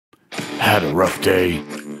Had a rough day?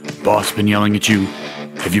 Boss been yelling at you?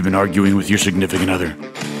 Have you been arguing with your significant other?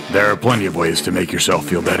 There are plenty of ways to make yourself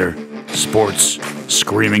feel better. Sports,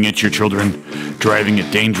 screaming at your children, driving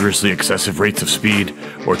at dangerously excessive rates of speed,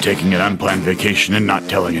 or taking an unplanned vacation and not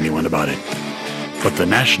telling anyone about it. But the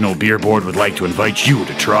National Beer Board would like to invite you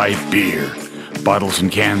to try beer. Bottles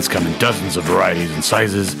and cans come in dozens of varieties and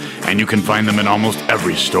sizes, and you can find them in almost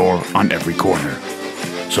every store on every corner.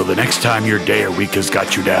 So the next time your day or week has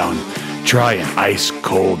got you down, try an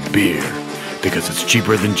ice-cold beer, because it's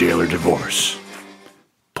cheaper than jail or divorce.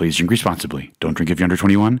 Please drink responsibly. Don't drink if you're under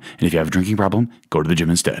 21, and if you have a drinking problem, go to the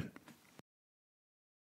gym instead.